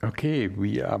Okay,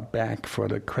 we are back for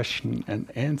the question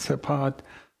and answer part.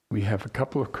 We have a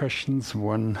couple of questions.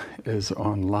 One is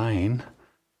online.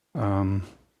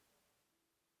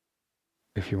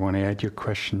 If you want to add your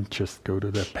question, just go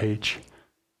to the page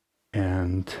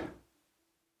and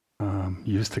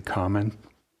use the comment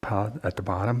part at the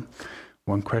bottom.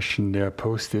 One question there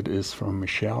posted is from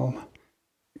Michelle,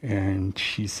 and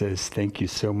she says, "Thank you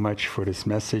so much for this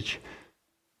message.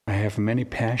 I have many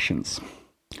passions.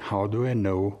 How do I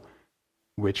know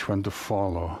which one to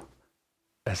follow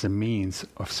as a means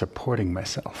of supporting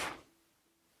myself?"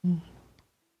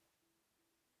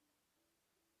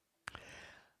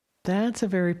 That's a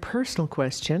very personal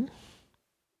question.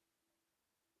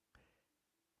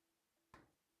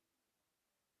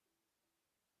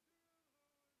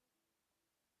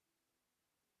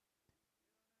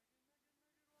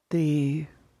 The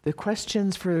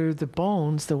questions for the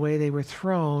bones, the way they were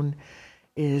thrown,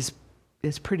 is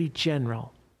pretty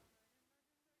general.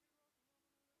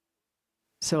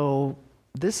 So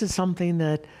this is something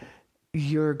that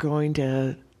you're going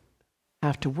to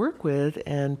have to work with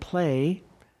and play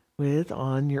with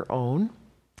on your own.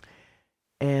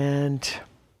 And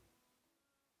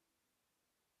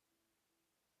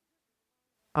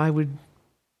I would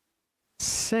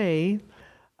say,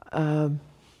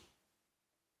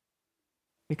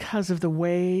 because of the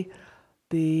way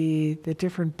the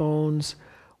different bones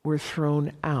were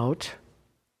thrown out,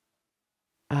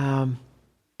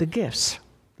 the gifts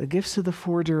of the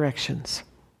four directions,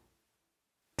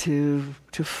 to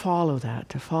follow that,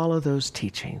 to follow those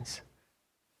teachings,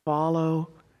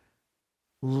 follow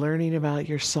learning about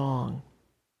your song,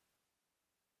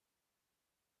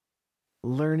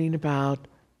 learning about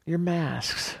your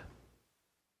masks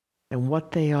and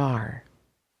what they are.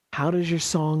 How does your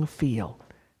song feel?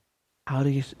 How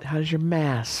does your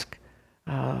mask,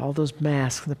 all those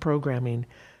masks and the programming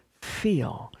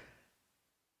feel?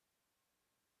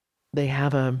 They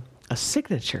have a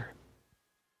signature.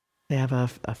 They have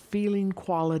a feeling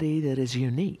quality that is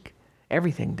unique.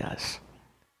 Everything does.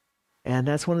 And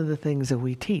that's one of the things that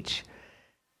we teach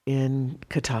in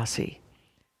Katasi,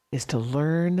 is to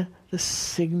learn the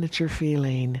signature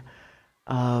feeling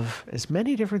of as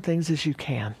many different things as you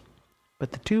can.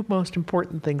 But the two most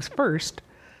important things first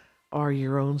are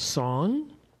your own song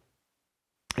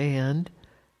and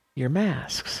your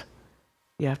masks.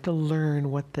 You have to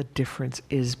learn what the difference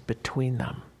is between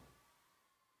them.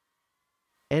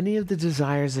 Any of the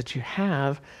desires that you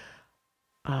have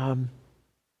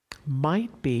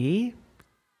might be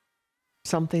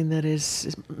something that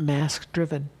is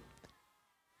mask-driven,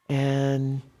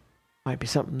 and might be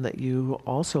something that you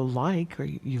also like, or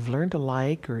you've learned to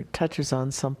like, or it touches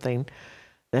on something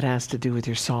that has to do with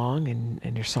your song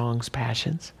and your song's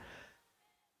passions.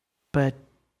 But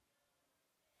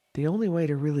the only way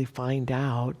to really find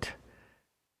out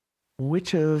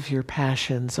which of your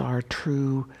passions are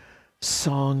true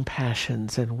song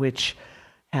passions and which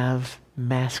have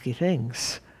masky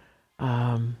things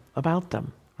about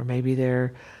them, or maybe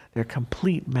they're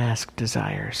complete masked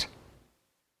desires,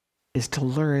 is to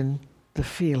learn the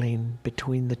feeling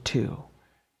between the two.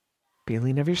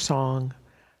 Feeling of your song,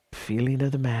 feeling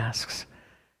of the masks,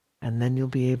 and then you'll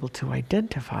be able to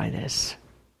identify this.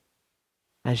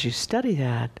 As you study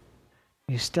that,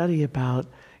 you study about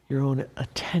your own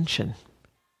attention,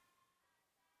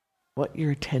 what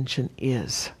your attention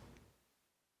is.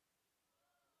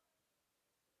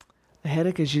 The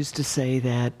Hedekas used to say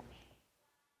that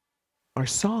our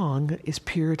song is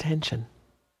pure attention,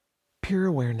 pure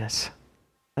awareness.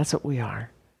 That's what we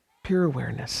are, pure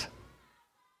awareness.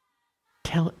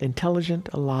 Intelligent,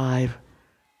 alive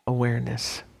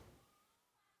awareness.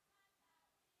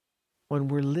 When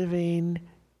we're living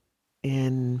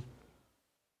in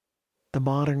the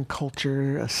modern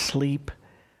culture, asleep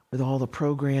with all the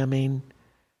programming,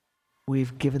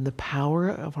 we've given the power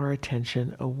of our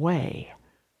attention away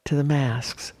to the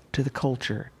masks, to the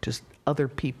culture, to other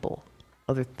people,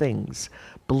 other things,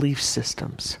 belief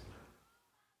systems.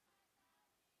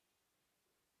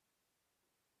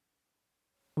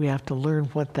 We have to learn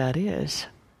what that is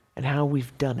and how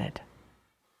we've done it.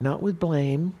 Not with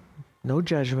blame, no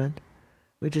judgment.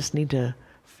 We just need to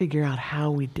figure out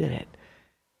how we did it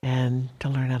and to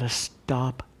learn how to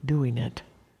stop doing it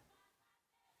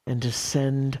and to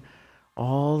send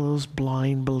all those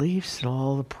blind beliefs and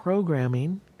all the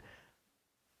programming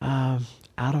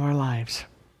out of our lives,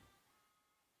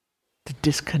 to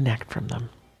disconnect from them.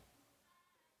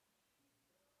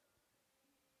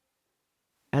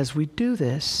 As we do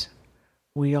this,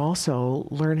 we also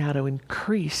learn how to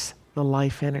increase the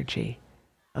life energy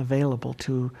available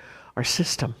to our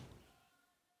system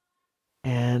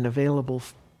and available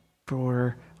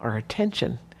for our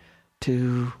attention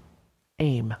to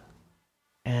aim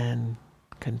and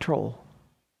control.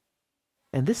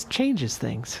 And this changes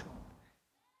things.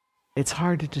 It's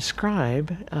hard to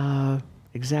describe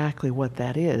exactly what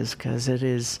that is because it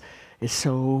is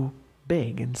so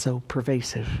big and so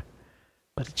pervasive.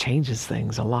 But it changes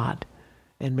things a lot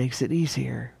and makes it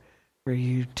easier for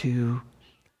you to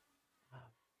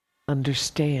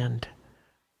understand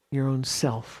your own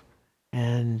self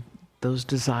and those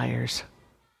desires.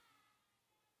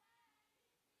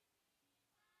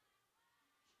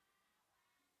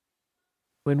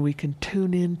 When we can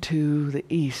tune into the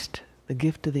East, the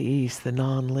gift of the East, the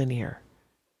non-linear,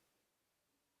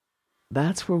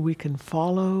 that's where we can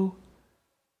follow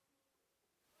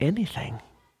anything.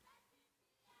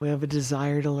 We have a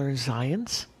desire to learn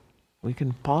science, we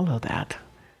can follow that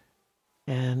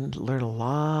and learn a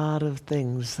lot of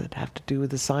things that have to do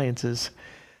with the sciences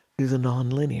through the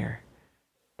non-linear.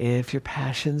 If your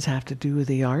passions have to do with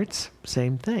the arts,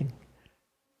 same thing.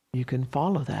 You can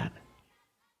follow that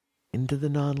into the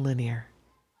non-linear.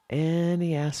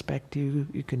 Any aspect you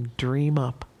can dream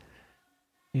up,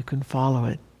 you can follow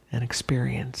it and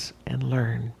experience and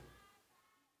learn.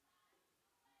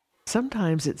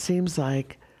 Sometimes it seems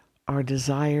like our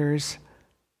desires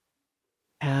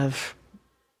have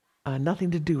nothing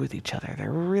to do with each other.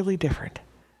 They're really different.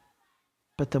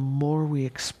 But the more we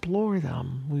explore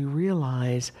them, we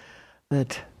realize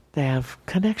that they have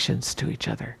connections to each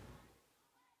other,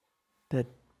 that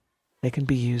they can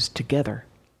be used together.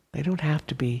 They don't have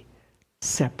to be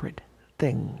separate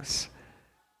things.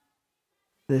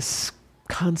 This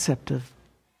concept of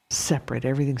separate,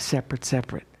 everything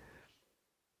separate,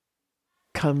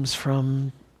 comes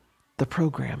from the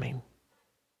programming.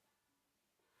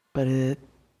 But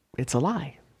it's a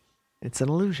lie. It's an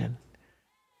illusion.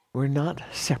 We're not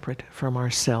separate from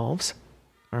ourselves,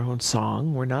 our own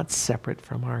song. We're not separate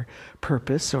from our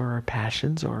purpose or our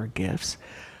passions or our gifts.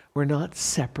 We're not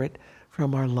separate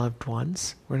from our loved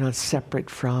ones. We're not separate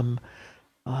from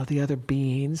the other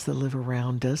beings that live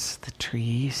around us, the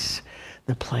trees,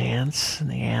 the plants,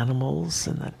 and the animals,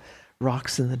 and the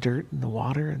rocks and the dirt and the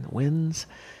water and the winds,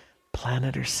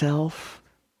 planet herself,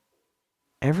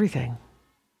 everything.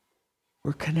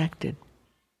 We're connected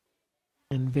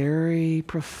in very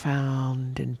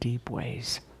profound and deep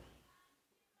ways.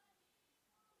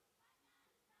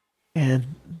 And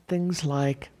things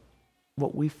like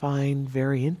what we find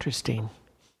very interesting,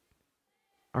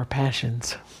 our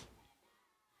passions,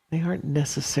 they aren't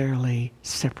necessarily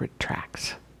separate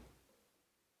tracks.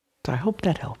 So I hope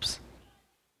that helps.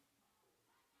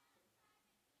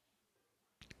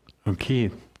 Okay,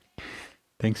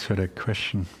 thanks for that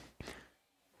question.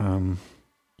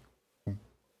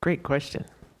 Great question.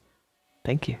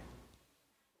 Thank you.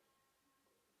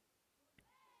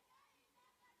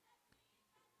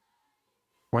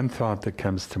 One thought that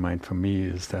comes to mind for me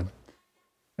is that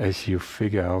as you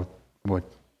figure out what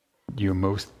you're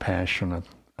most passionate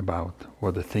about,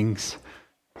 or the things,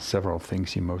 several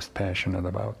things you're most passionate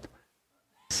about,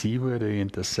 see where they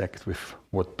intersect with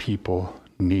what people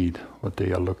need, what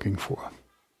they are looking for.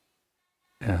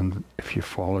 And if you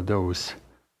follow those,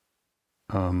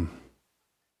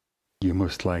 you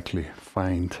most likely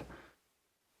find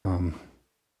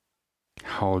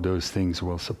how those things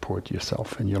will support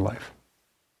yourself in your life.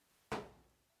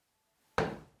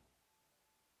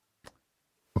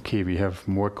 Okay, we have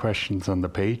more questions on the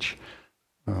page.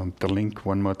 The link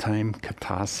one more time,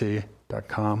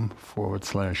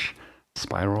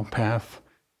 katase.com/spiral path.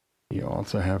 You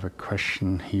also have a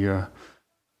question here,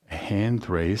 a hand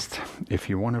raised. If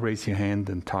you want to raise your hand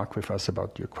and talk with us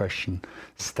about your question,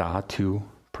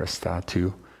 press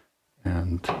 *2,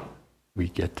 and we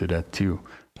get to that too.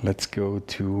 Let's go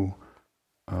to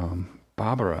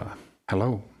Barbara.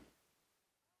 Hello.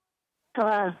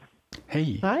 Hello.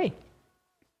 Hey. Hi.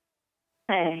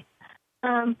 Hey.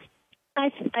 I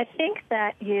think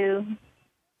that you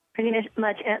pretty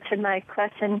much answered my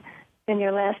question in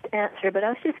your last answer, but I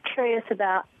was just curious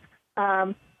about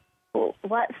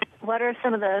what are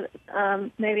some of the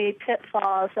maybe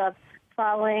pitfalls of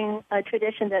following a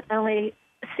tradition that only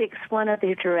seeks one of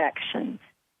the directions.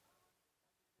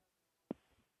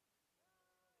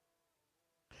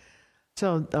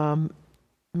 So let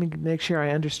me make sure I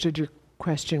understood your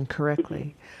question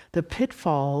correctly. The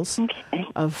pitfalls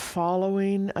of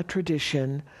following a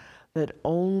tradition that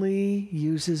only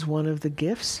uses one of the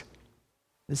gifts?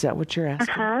 Is that what you're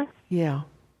asking? Uh-huh. Yeah.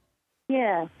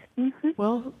 Yes. Mm-hmm.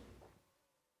 Well,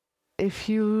 if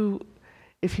you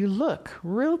look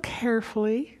real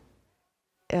carefully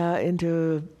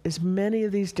into as many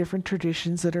of these different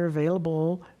traditions that are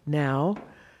available now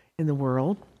in the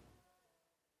world,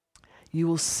 you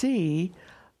will see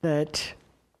that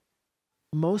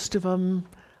most of them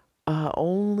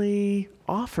only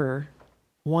offer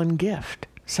one gift.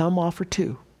 Some offer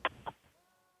two.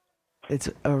 It's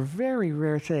a very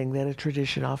rare thing that a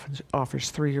tradition often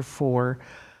offers 3 or 4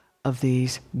 of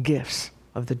these gifts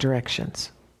of the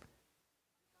directions.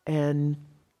 And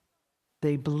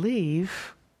they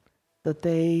believe that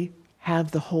they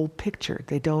have the whole picture.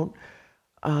 They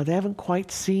haven't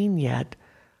quite seen yet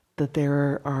that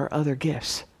there are other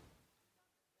gifts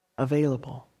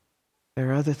available.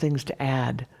 There are other things to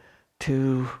add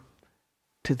to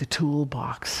the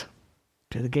toolbox,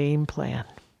 to the game plan.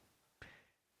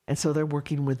 And so they're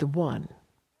working with the one.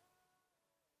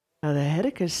 Now the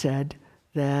Hedeka said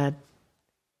that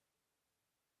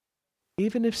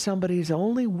even if somebody's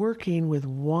only working with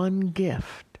one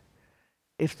gift,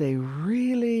 if they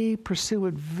really pursue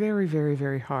it very, very,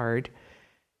 very hard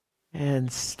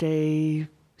and stay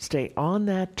on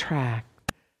that track,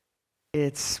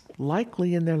 it's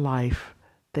likely in their life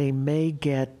they may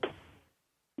get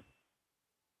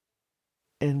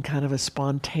in kind of a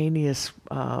spontaneous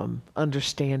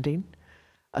understanding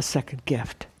a second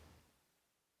gift,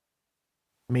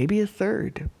 maybe a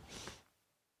third.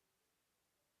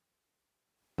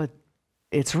 But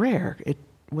it's rare.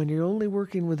 When you're only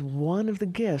working with one of the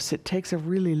gifts, it takes a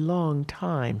really long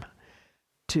time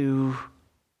to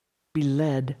be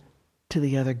led to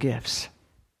the other gifts.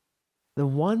 The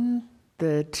one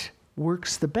that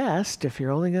works the best, if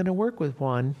you're only going to work with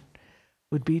one,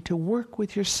 would be to work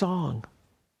with your song,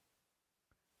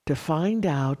 to find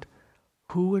out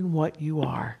who and what you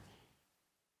are,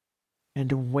 and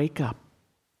to wake up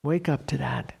to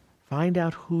that. Find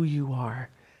out who you are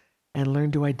and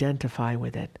learn to identify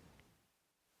with it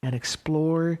and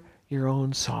explore your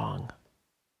own song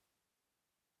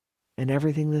and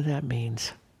everything that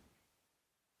means.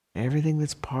 Everything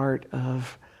that's part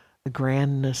of the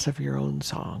grandness of your own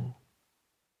song.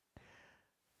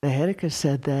 The Hedeka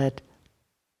said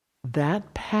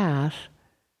that path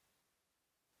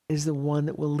is the one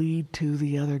that will lead to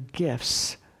the other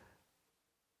gifts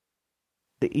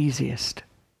the easiest.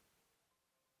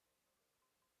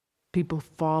 People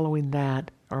following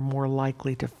that are more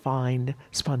likely to find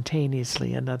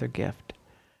spontaneously another gift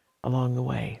along the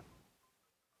way.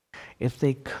 If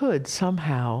they could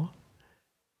somehow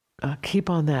keep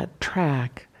on that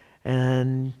track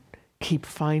and keep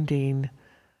finding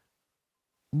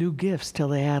new gifts till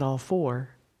they had all 4,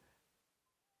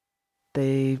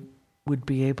 they would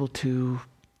be able to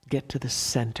get to the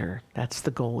center. That's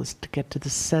the goal, is to get to the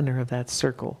center of that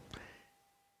circle.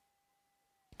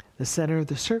 The center of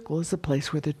the circle is the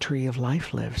place where the tree of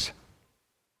life lives.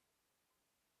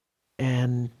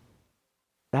 And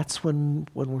that's when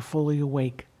we're fully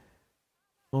awake,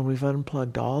 when we've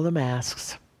unplugged all the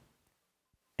masks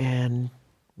and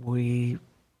we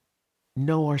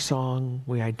know our song,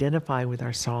 we identify with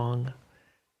our song.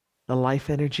 The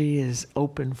life energy is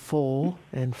open, full,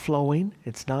 and flowing.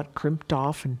 It's not crimped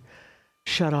off and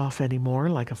shut off anymore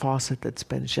like a faucet that's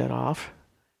been shut off.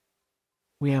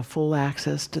 We have full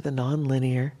access to the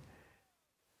nonlinear.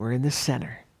 We're in the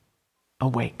center,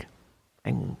 awake,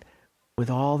 and with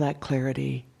all that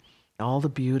clarity, all the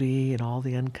beauty, and all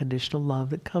the unconditional love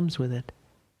that comes with it.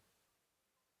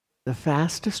 The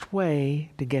fastest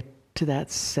way to get to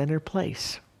that center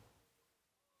place,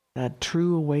 that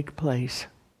true awake place,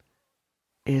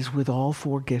 is with all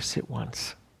 4 gifts at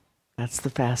once. That's the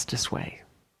fastest way.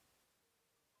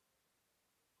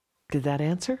 Did that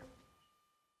answer?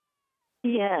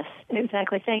 Yes,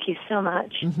 exactly. Thank you so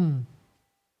much. Mm-hmm.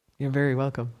 You're very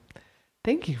welcome.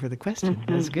 Thank you for the question.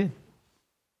 Mm-hmm. That's good.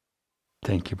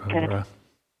 Thank you, Barbara. Okay.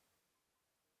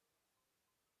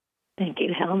 Thank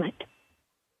you, Helmut.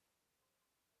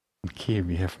 Okay,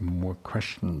 we have more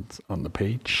questions on the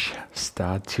page.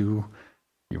 *2,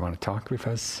 you want to talk with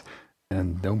us?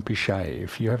 And don't be shy.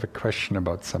 If you have a question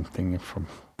about something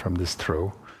from this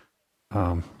throw,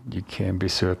 you can be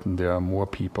certain there are more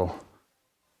people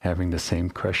having the same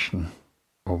question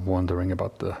or wondering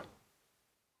about the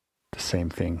same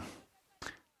thing.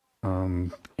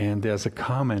 And there's a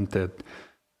comment that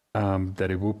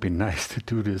it would be nice to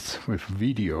do this with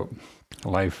video,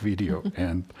 live video,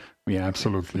 and we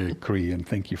absolutely agree. And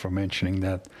thank you for mentioning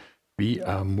that. We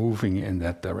are moving in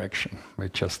that direction. We're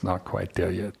just not quite there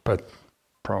yet, but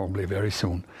probably very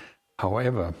soon.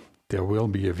 However, there will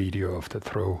be a video of the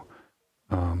throw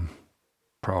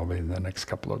probably in the next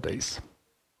couple of days.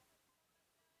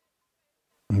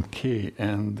 Okay,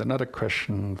 and another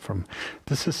question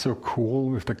this is so cool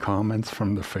with the comments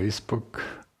from the Facebook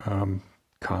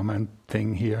comment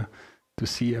thing here, to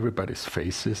see everybody's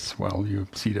faces while you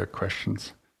see their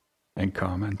questions and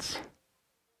comments.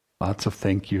 Lots of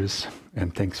thank yous,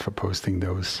 and thanks for posting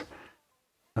those.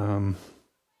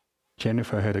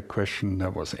 Jennifer had a question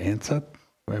that was answered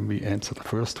when we answered the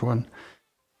first one.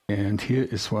 And here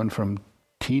is one from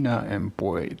Tina and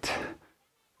Boyd.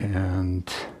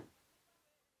 And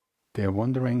they're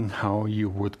wondering how you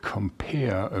would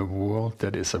compare a world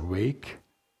that is awake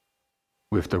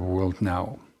with the world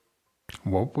now.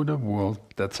 What would a world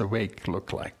that's awake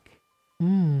look like?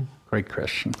 Great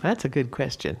question. That's a good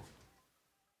question.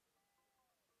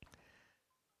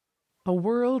 A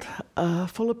world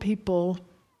full of people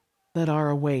that are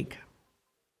awake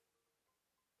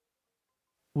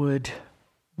would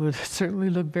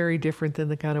certainly look very different than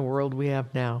the kind of world we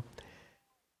have now.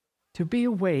 To be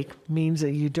awake means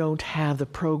that you don't have the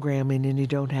programming and you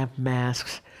don't have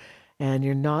masks and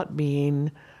you're not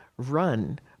being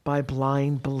run by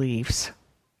blind beliefs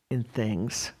in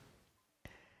things.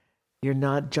 You're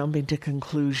not jumping to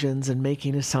conclusions and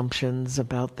making assumptions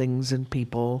about things and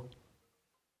people.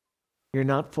 You're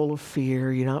not full of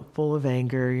fear. You're not full of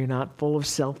anger. You're not full of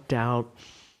self-doubt.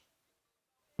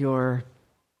 You're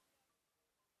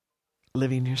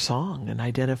living your song and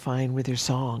identifying with your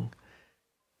song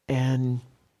and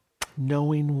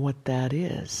knowing what that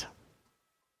is.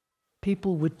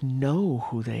 People would know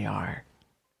who they are.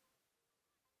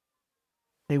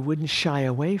 They wouldn't shy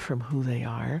away from who they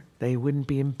are. They wouldn't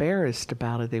be embarrassed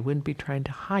about it. They wouldn't be trying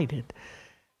to hide it.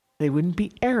 They wouldn't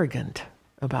be arrogant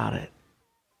about it.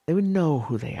 They would know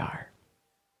who they are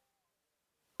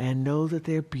and know that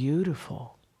they're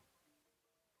beautiful,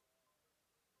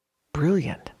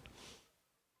 brilliant,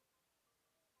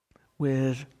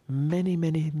 with many,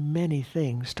 many, many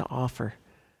things to offer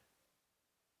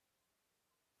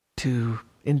to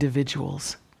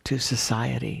individuals, to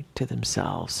society, to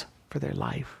themselves, for their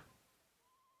life.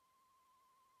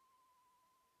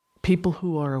 People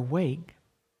who are awake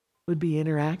would be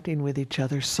interacting with each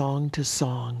other song to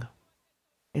song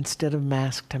instead of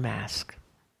mask to mask.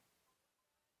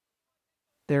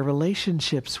 Their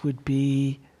relationships would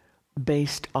be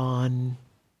based on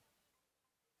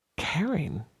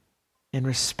caring and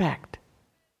respect,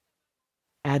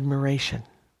 admiration,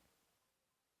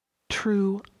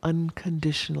 true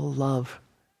unconditional love,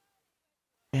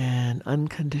 and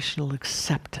unconditional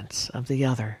acceptance of the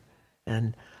other,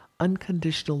 and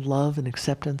unconditional love and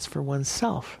acceptance for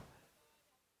oneself.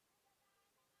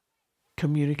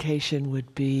 Communication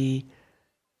would be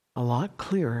a lot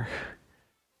clearer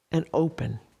and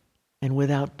open and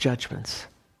without judgments.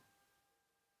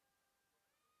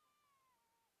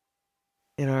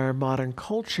 In our modern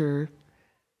culture,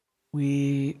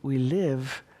 we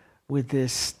live with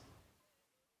this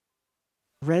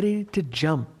ready to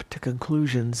jump to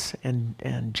conclusions and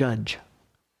judge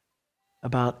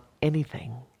about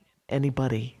anything,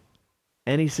 anybody,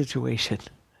 any situation.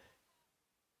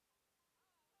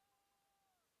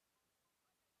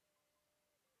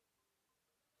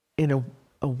 In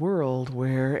a world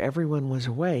where everyone was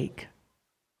awake,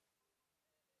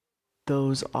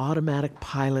 those automatic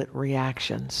pilot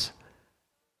reactions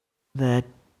that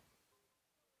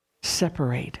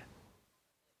separate,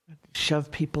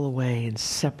 shove people away and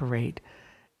separate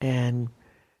and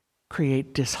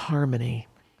create disharmony,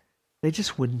 they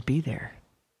just wouldn't be there.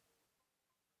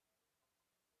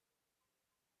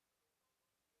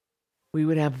 We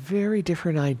would have very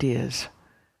different ideas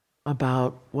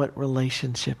about what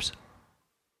relationships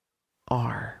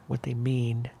are, what they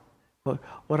mean, what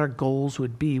our goals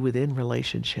would be within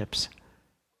relationships.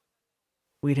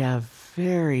 We'd have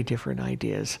very different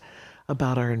ideas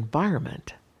about our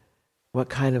environment, what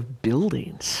kind of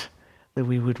buildings that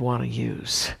we would want to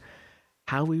use,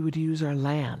 how we would use our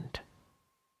land,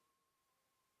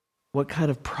 what kind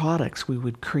of products we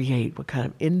would create, what kind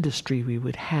of industry we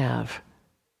would have,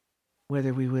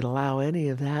 whether we would allow any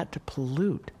of that to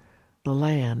pollute the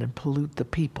land and pollute the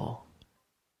people.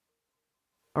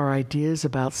 Our ideas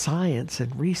about science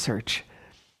and research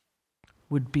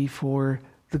would be for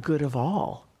the good of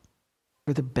all,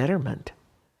 for the betterment,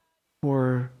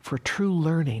 for true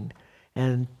learning,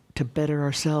 and to better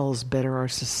ourselves, better our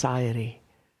society,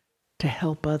 to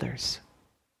help others.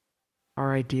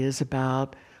 Our ideas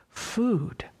about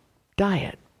food,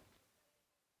 diet,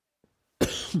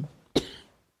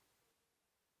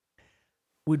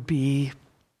 would be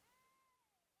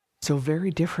so very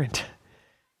different.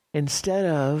 Instead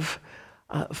of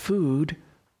food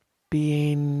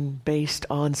being based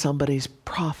on somebody's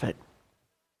profit,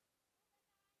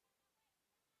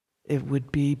 it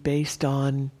would be based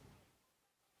on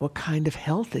what kind of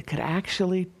health it could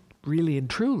actually, really and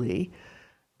truly,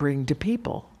 bring to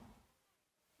people.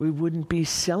 We wouldn't be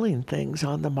selling things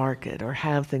on the market or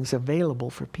have things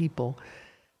available for people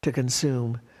to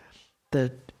consume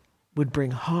that would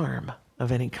bring harm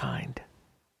of any kind,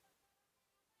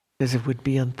 because it would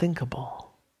be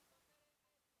unthinkable.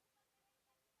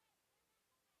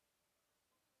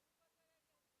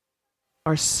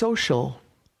 Our social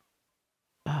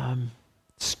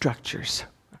structures,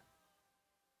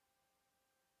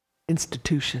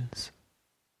 institutions,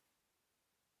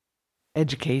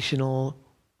 educational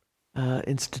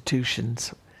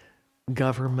institutions,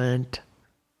 government,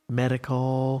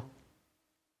 medical,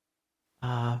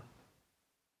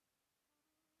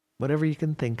 whatever you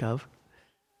can think of,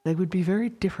 they would be very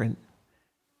different.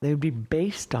 They would be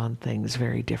based on things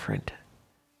very different.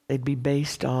 They'd be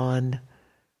based on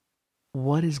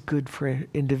what is good for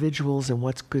individuals and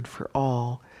what's good for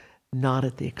all, not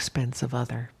at the expense of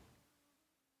other.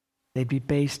 They'd be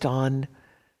based on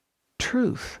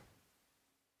truth.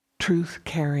 Truth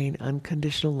carrying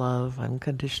unconditional love,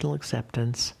 unconditional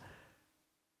acceptance,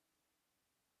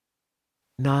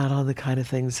 not on the kind of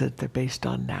things that they're based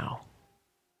on now.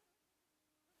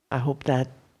 I hope that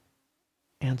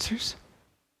answers.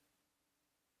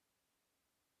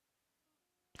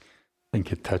 I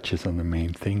think it touches on the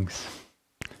main things.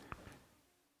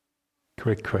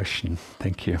 Great question.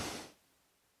 Thank you.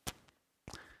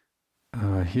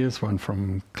 Here's one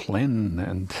from Glenn,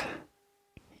 and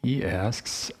he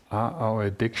asks, are our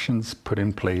addictions put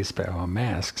in place by our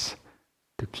masks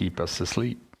to keep us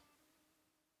asleep?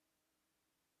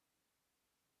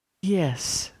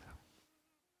 Yes.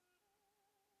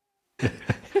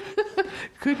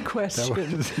 Good question.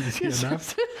 That was easy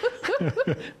enough.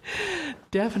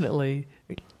 Definitely.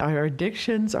 Our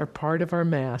addictions are part of our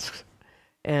masks.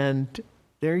 And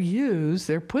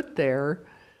they're put there,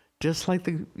 just like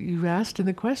you asked in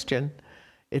the question.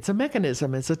 It's a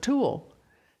mechanism, it's a tool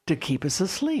to keep us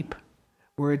asleep.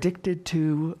 We're addicted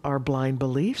to our blind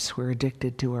beliefs. We're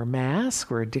addicted to our masks.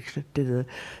 We're addicted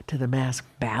to the mask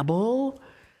babble.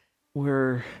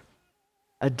 We're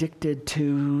addicted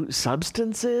to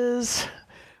substances.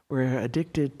 We're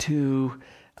addicted to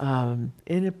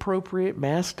inappropriate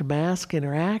mask-to-mask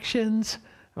interactions.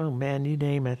 Oh man, you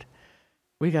name it.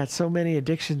 We got so many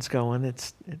addictions going.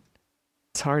 It's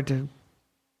hard to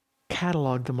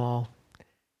catalog them all.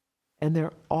 And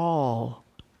they're all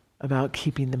about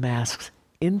keeping the masks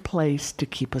in place to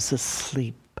keep us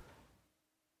asleep.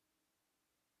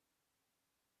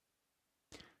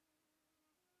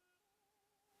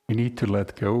 You need to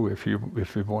let go if you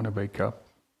want to wake up.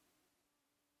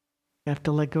 You have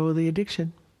to let go of the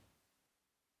addiction.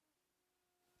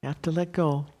 You have to let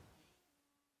go.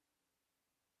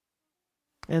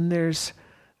 And there's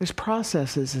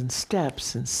processes and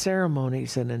steps and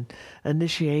ceremonies and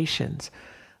initiations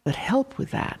that help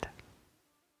with that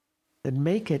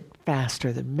make it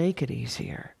faster, that make it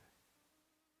easier.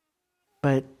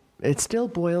 But it still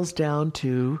boils down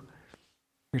to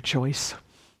your choice.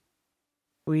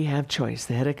 We have choice.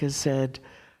 The Hedekas said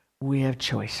we have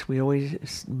choice. We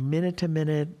always, minute to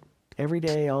minute, every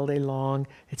day, all day long,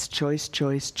 it's choice,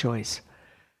 choice, choice.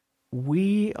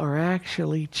 We are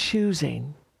actually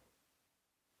choosing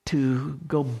to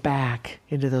go back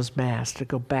into those masks, to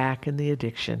go back in the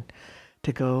addiction,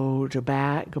 to go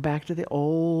back to the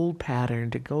old pattern,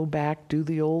 to go back, do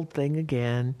the old thing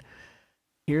again,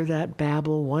 hear that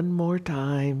babble one more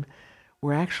time.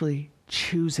 We're actually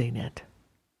choosing it.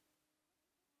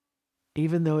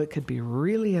 Even though it could be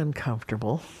really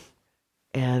uncomfortable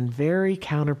and very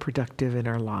counterproductive in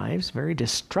our lives, very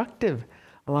destructive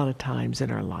a lot of times in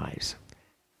our lives.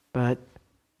 But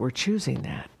we're choosing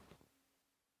that.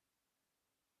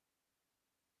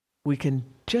 We can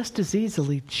just as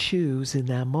easily choose in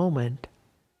that moment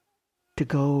to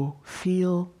go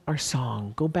feel our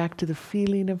song. Go back to the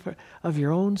feeling of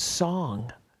your own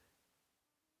song.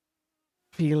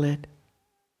 Feel it,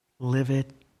 live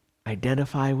it,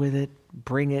 identify with it,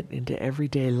 bring it into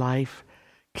everyday life.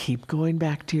 Keep going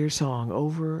back to your song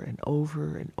over and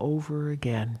over and over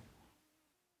again.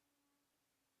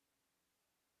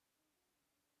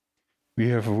 We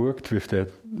have worked with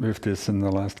this in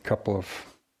the last couple of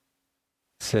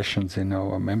sessions in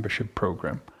our membership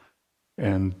program.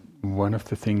 And one of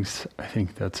the things I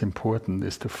think that's important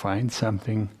is to find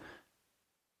something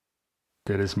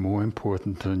that is more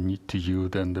important to you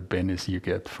than the benefits you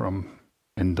get from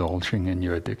indulging in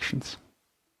your addictions.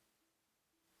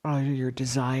 Are your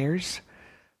desires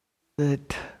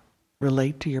that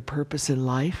relate to your purpose in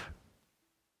life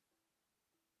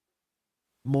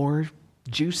more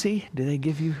juicy? Do they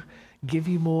give you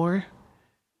more?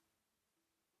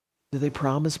 Do they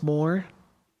promise more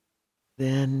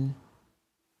than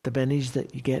the bennies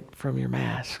that you get from your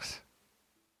masks?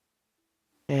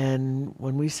 And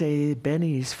when we say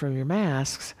bennies from your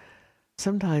masks,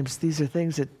 sometimes these are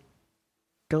things that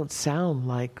don't sound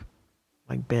like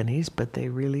bennies, but they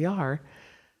really are.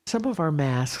 Some of our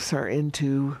masks are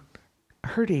into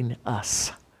hurting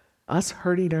us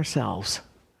hurting ourselves,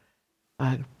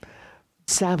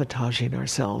 sabotaging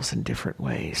ourselves in different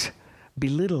ways,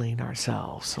 belittling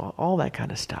ourselves, all that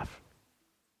kind of stuff.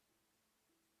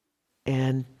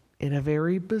 And in a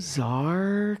very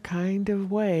bizarre kind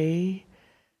of way,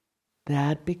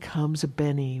 that becomes a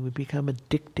Benny. We become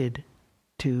addicted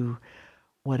to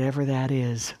whatever that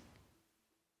is.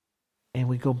 And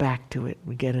we go back to it.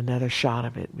 We get another shot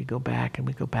of it. We go back and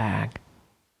we go back.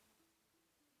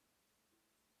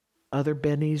 Other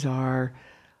Bennies are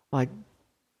like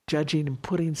judging and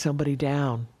putting somebody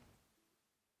down,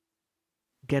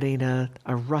 getting a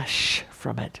rush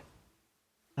from it,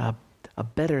 a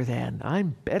better than,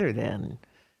 I'm better than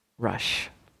rush.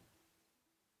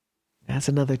 That's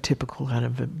another typical kind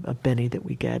of a Benny that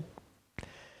we get.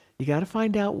 You got to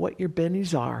find out what your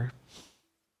Bennies are.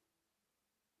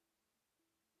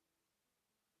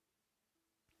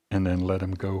 And then let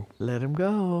them go. Let them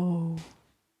go.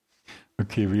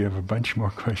 Okay, we have a bunch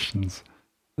more questions.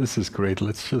 This is great.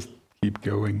 Let's just keep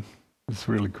going. It's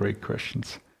really great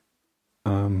questions.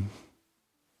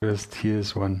 First,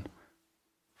 here's one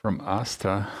from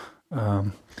Asta.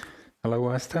 Hello,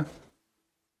 Asta.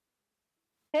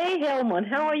 Hey, Helmut.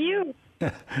 How are you?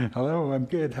 Hello, I'm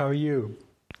good. How are you?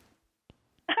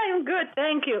 I'm good,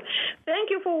 thank you. Thank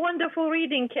you for wonderful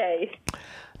reading, Kay.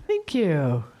 Thank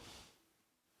you.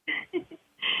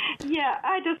 Yeah,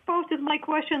 I just posted my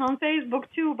question on Facebook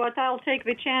too, but I'll take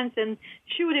the chance and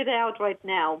shoot it out right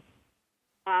now.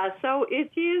 So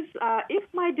it is, if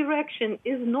my direction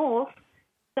is north,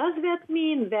 does that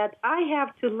mean that I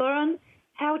have to learn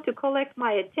how to collect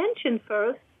my attention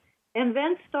first and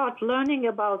then start learning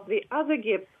about the other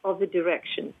gifts of the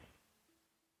directions?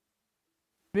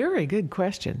 Very good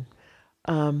question.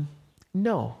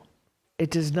 No,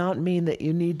 it does not mean that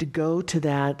you need to go to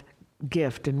that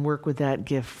gift and work with that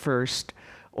gift first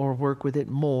or work with it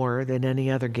more than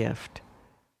any other gift.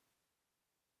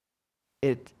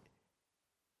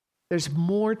 There's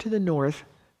more to the north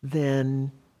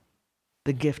than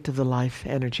the gift of the life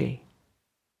energy.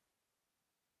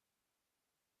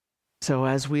 So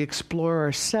as we explore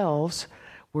ourselves,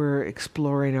 we're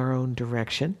exploring our own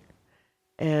direction.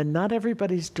 And not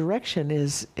everybody's direction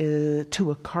is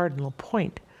to a cardinal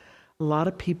point. A lot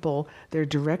of people, their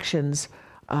directions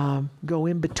go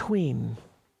in between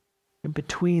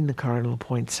the cardinal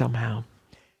points somehow.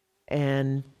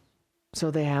 And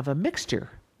so they have a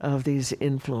mixture of these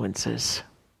influences.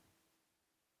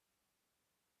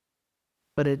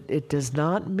 But it does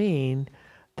not mean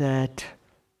that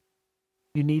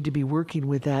you need to be working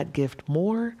with that gift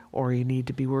more, or you need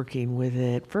to be working with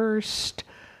it first,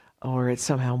 or it's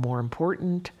somehow more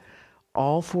important.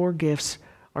 All four gifts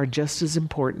are just as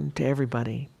important to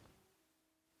everybody.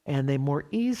 And they more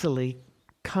easily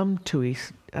come to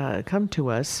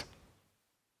us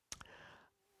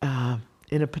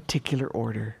in a particular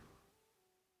order.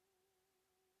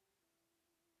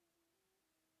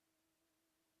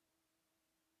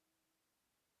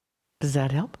 Does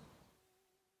that help?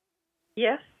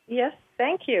 Yes,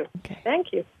 thank you. Okay.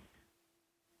 Thank you.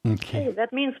 Okay. Hey,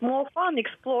 that means more fun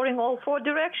exploring all four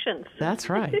directions. That's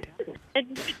right.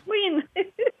 And between.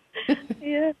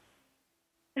 Yeah.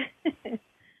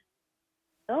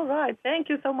 All right. Thank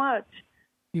you so much.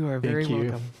 You are very Thank you.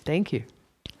 welcome. Thank you.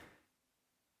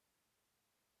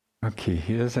 Okay,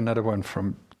 here's another one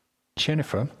from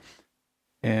Jennifer.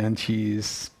 And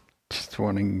she's just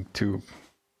wanting to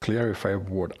clarify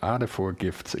what are the four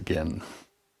gifts again.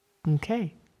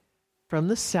 Okay. From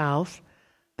the south,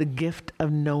 the gift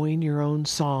of knowing your own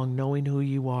song, knowing who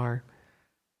you are.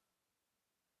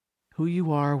 Who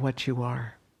you are, what you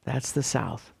are. That's the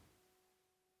south.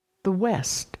 The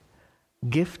west,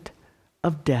 gift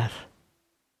of death.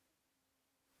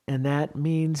 And that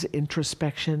means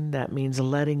introspection. That means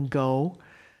letting go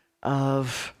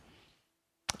of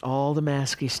all the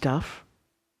masky stuff,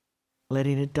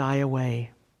 letting it die away.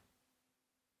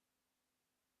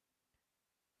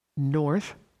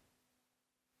 North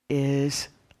is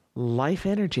life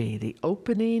energy, the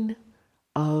opening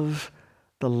of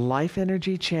the life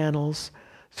energy channels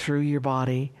through your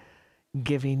body,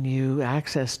 giving you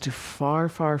access to far,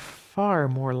 far, far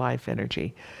more life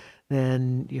energy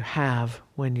than you have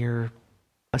when you're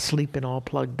asleep and all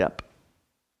plugged up.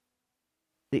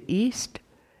 The east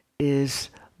is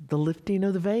the lifting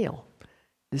of the veil.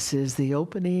 This is the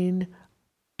opening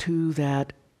to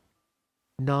that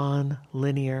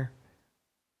non-linear,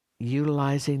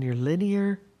 utilizing your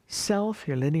linear self,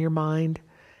 your linear mind,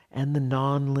 and the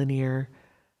non-linear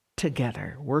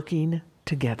together, working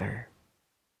together.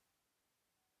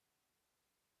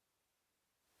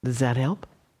 Does that help?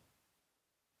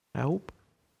 I hope.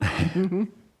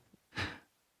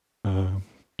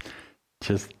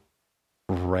 Just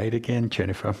write again,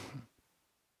 Jennifer,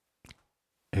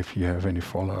 if you have any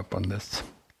follow-up on this.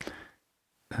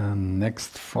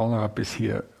 Next follow-up is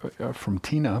here from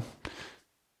Tina,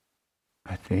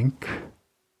 I think,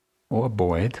 or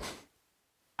Boyd.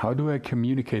 How do I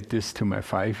communicate this to my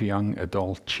 5 young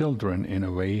adult children in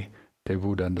a way they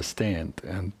would understand?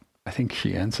 And I think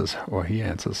he answers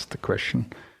the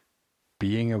question,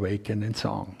 being awakened in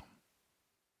song.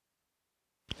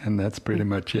 And that's pretty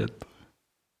much it.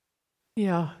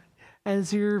 Yeah.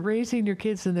 As you're raising your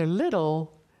kids and they're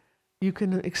little, you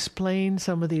can explain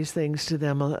some of these things to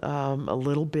them a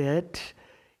little bit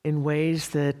in ways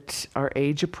that are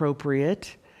age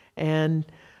appropriate. And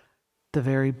the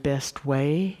very best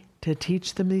way to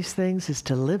teach them these things is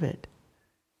to live it.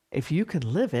 If you can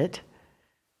live it,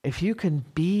 if you can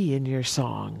be in your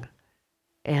song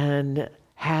and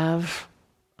have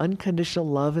unconditional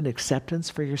love and acceptance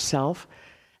for yourself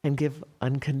and give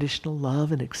unconditional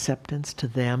love and acceptance to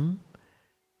them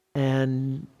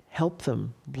and help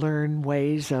them learn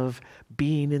ways of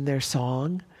being in their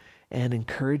song and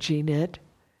encouraging it,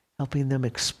 helping them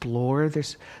explore their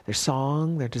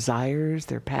song, their desires,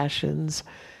 their passions.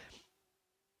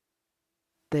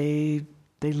 They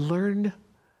learn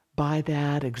by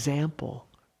that example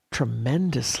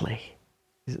tremendously.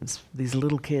 These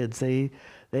little kids, they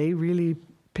really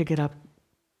pick it up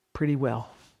pretty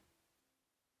well.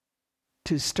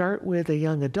 To start with a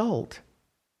young adult,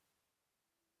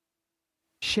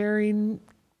 sharing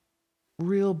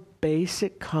real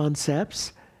basic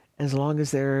concepts, as long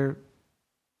as they're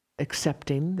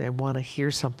accepting, they want to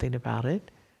hear something about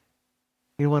it.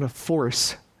 You don't want to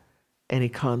force any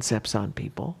concepts on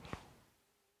people.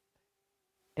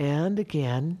 And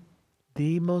again,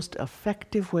 the most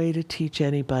effective way to teach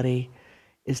anybody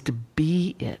is to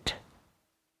be it.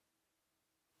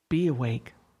 Be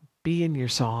awake, be in your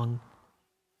song,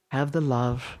 have the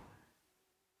love,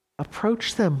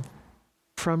 approach them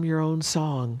from your own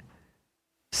song.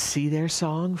 See their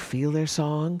song, feel their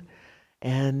song,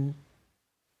 and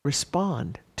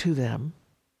respond to them,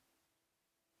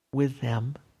 with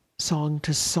them, song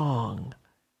to song.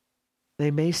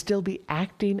 They may still be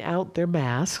acting out their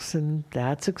masks, and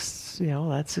that's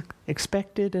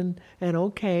expected and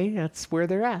okay. That's where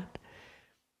they're at.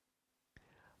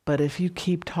 But if you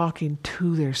keep talking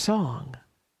to their song,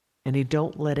 and you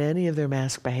don't let any of their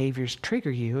mask behaviors trigger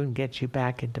you and get you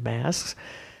back into masks,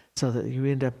 so that you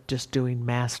end up just doing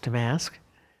mask to mask,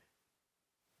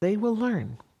 they will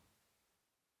learn.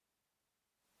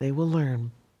 They will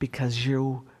learn because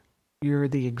you're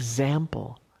the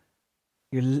example.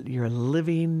 You're a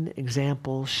living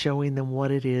example showing them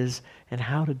what it is and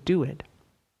how to do it.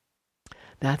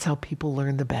 That's how people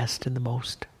learn the best and the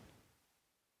most.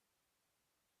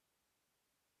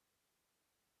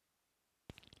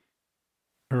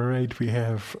 All right, we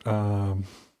have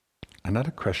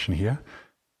another question here,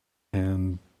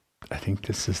 and I think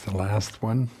this is the last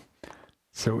one.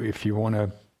 So if you want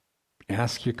to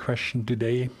ask your question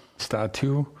today, start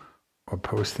to, or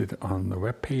post it on the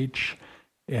webpage.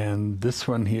 And this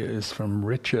one here is from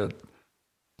Richard.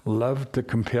 Love the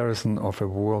comparison of a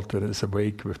world that is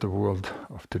awake with the world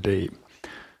of today.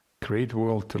 Great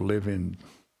world to live in.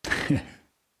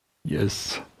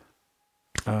 Yes.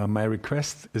 My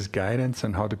request is guidance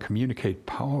on how to communicate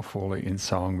powerfully in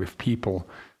song with people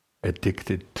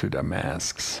addicted to their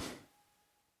masks.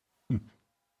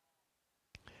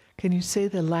 Can you say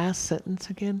the last sentence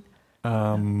again?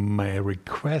 My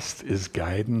request is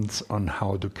guidance on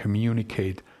how to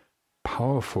communicate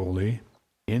powerfully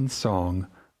in song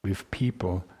with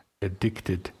people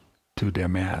addicted to their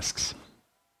masks.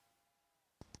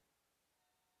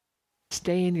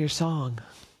 Stay in your song.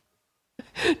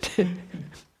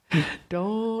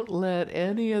 Don't let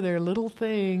any of their little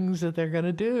things that they're going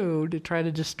to do to try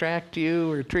to distract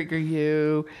you or trigger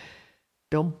you.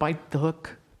 Don't bite the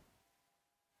hook.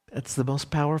 That's the most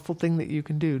powerful thing that you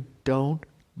can do. Don't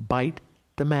bite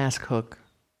the mask hook.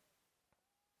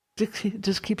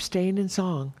 Just keep staying in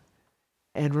song.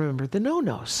 And remember the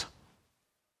no-nos.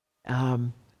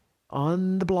 On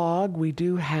the blog, we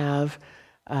do have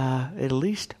at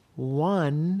least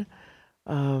one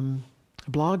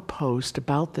blog post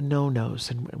about the no-nos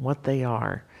and what they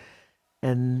are.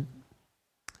 And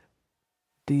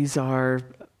these are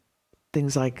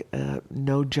things like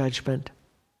no judgment,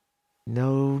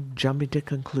 no jumping to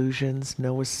conclusions,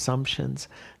 no assumptions,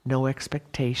 no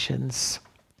expectations,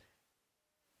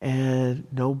 and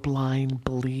no blind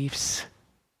beliefs.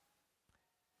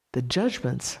 The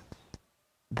judgments,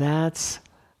 that's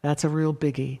a real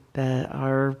biggie. That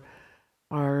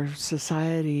our our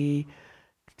society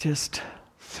just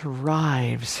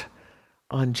thrives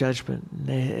on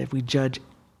judgment. We judge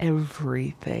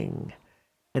everything.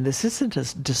 And this isn't a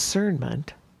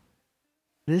discernment.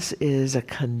 This is a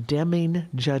condemning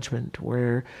judgment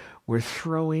where we're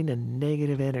throwing a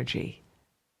negative energy.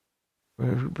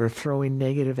 We're throwing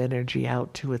negative energy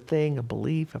out to a thing, a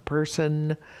belief, a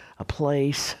person, a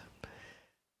place.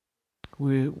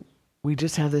 We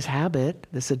just have this habit,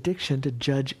 this addiction to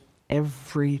judge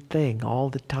everything all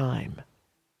the time.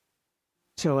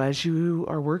 So as you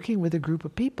are working with a group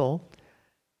of people,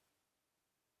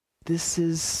 this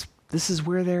is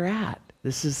where they're at.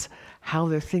 This is how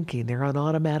they're thinking. They're on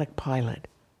automatic pilot.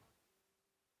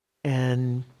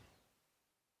 And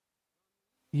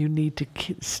you need to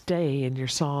stay in your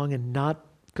song and not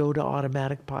go to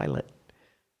automatic pilot.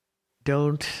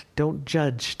 Don't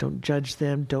judge. Don't judge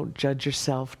them. Don't judge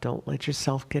yourself. Don't let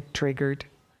yourself get triggered.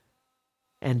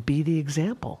 And be the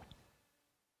example.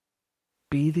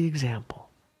 Be the example.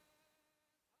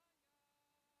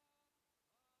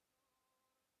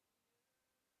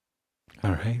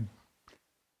 All right.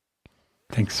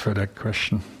 Thanks for that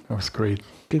question. That was great.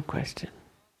 Good question.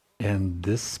 And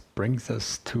this brings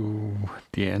us to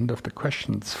the end of the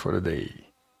questions for the day.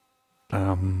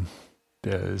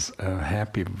 There's a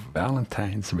happy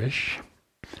Valentine's wish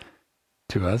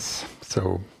to us.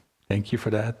 So thank you for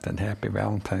that, and happy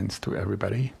Valentine's to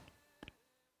everybody.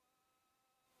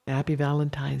 Happy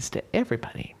Valentine's to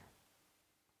everybody.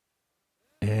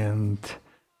 And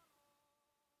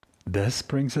this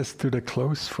brings us to the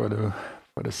close for the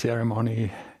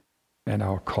ceremony and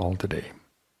our call today.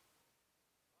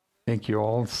 Thank you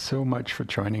all so much for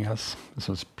joining us. This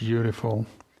was beautiful.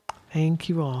 Thank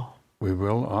you all. We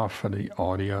will offer the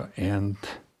audio and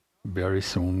very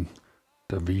soon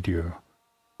the video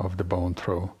of the bone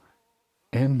throw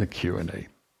and the Q&A.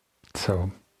 So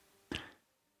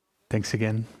thanks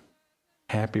again.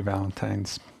 Happy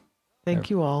Valentine's.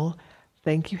 Thank you all.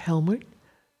 Thank you, Helmut.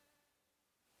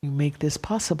 You make this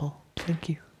possible. Thank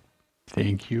you.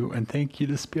 Thank you, and thank you,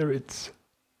 the spirits.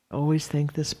 Always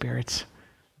thank the spirits.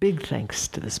 Big thanks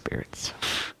to the spirits.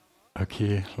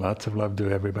 Okay, lots of love to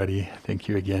everybody. Thank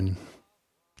you again.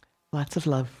 Lots of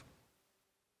love.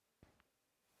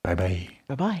 Bye-bye.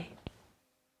 Bye-bye.